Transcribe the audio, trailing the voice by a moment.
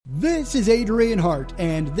This is Adrian Hart,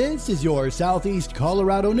 and this is your Southeast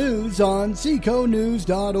Colorado news on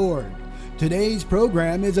SECOnews.org. Today's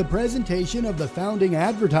program is a presentation of the founding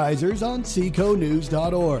advertisers on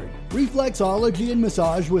SECOnews.org. Reflexology and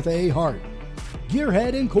Massage with A. Hart,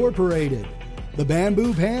 Gearhead Incorporated, The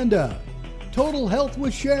Bamboo Panda, Total Health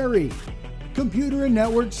with Sherry, Computer and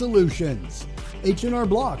Network Solutions, H&R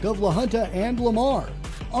Block of La Junta and Lamar,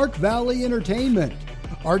 Arc Valley Entertainment,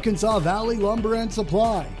 Arkansas Valley Lumber and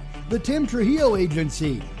Supply, the Tim Trujillo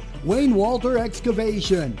Agency, Wayne Walter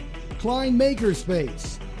Excavation, Klein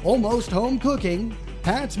Makerspace, Almost Home Cooking,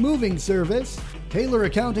 Pat's Moving Service, Taylor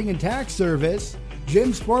Accounting and Tax Service,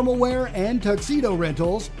 Jim's Formal Wear and Tuxedo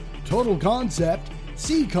Rentals, Total Concept,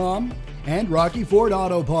 CCOM, and Rocky Ford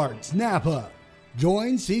Auto Parts, Napa.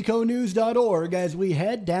 Join SECOnews.org as we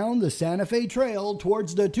head down the Santa Fe Trail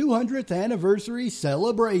towards the 200th anniversary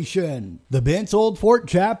celebration. The Bent's Old Fort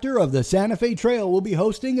chapter of the Santa Fe Trail will be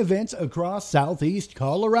hosting events across southeast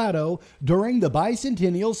Colorado during the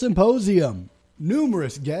Bicentennial Symposium.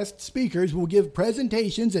 Numerous guest speakers will give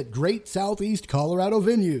presentations at great southeast Colorado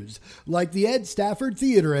venues, like the Ed Stafford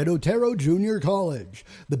Theater at Otero Junior College,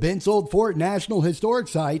 the Bent's Old Fort National Historic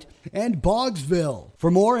Site, and Boggsville. For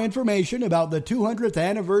more information about the 200th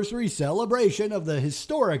anniversary celebration of the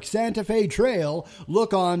historic Santa Fe Trail,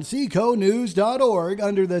 look on SECOnews.org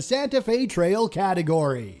under the Santa Fe Trail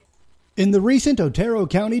category. In the recent Otero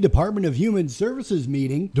County Department of Human Services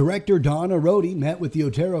meeting, Director Donna Rohde met with the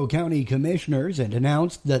Otero County Commissioners and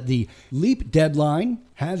announced that the LEAP deadline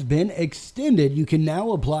has been extended. You can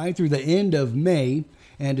now apply through the end of May,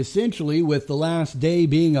 and essentially with the last day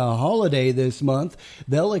being a holiday this month,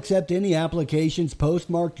 they'll accept any applications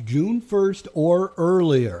postmarked June 1st or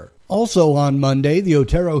earlier. Also on Monday, the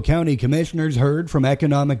Otero County Commissioners heard from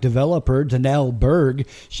economic developer Danelle Berg.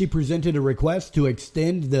 She presented a request to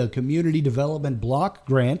extend the Community Development Block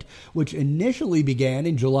Grant, which initially began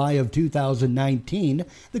in July of 2019.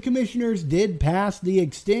 The Commissioners did pass the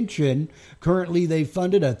extension. Currently, they've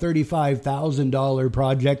funded a $35,000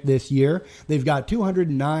 project this year. They've got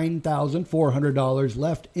 $209,400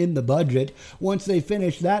 left in the budget. Once they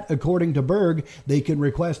finish that, according to Berg, they can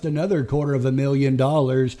request another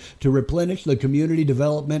 $250,000 to replenish the Community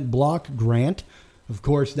Development Block Grant. Of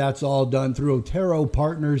course, that's all done through Otero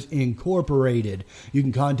Partners Incorporated. You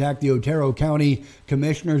can contact the Otero County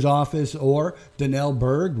Commissioner's Office or Danelle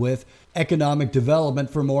Berg with Economic Development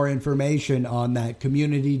for more information on that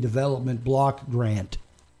Community Development Block Grant.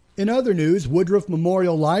 In other news, Woodruff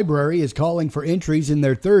Memorial Library is calling for entries in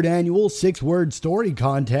their third annual 6-word story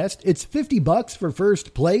contest. It's $50 for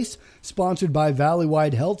first place, sponsored by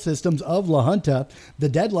Valleywide Health Systems of La Junta. The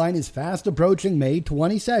deadline is fast approaching May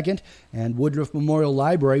 22nd, and Woodruff Memorial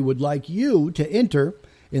Library would like you to enter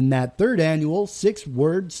in that third annual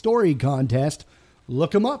 6-word story contest.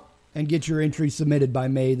 Look them up and get your entry submitted by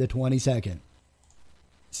May the 22nd.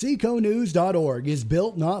 SECOnews.org is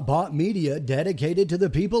built, not bought media dedicated to the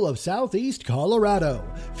people of Southeast Colorado,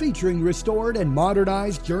 featuring restored and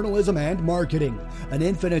modernized journalism and marketing, an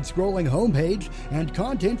infinite scrolling homepage, and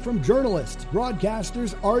content from journalists,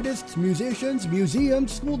 broadcasters, artists, musicians,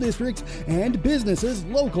 museums, school districts, and businesses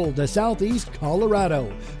local to Southeast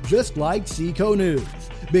Colorado, just like SECO News.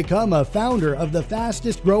 Become a founder of the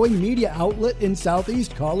fastest growing media outlet in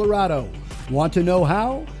Southeast Colorado. Want to know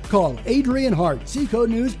how? Call Adrian Hart, SECO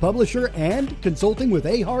News publisher and Consulting with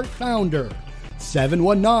A. Hart founder.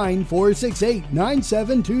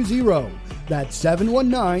 719-468-9720. That's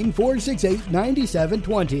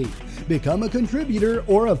 719-468-9720. Become a contributor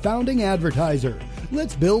or a founding advertiser.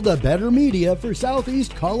 Let's build a better media for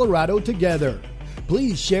Southeast Colorado together.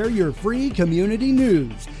 Please share your free community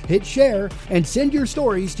news. Hit share and send your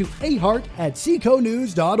stories to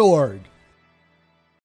ahart@seconews.org.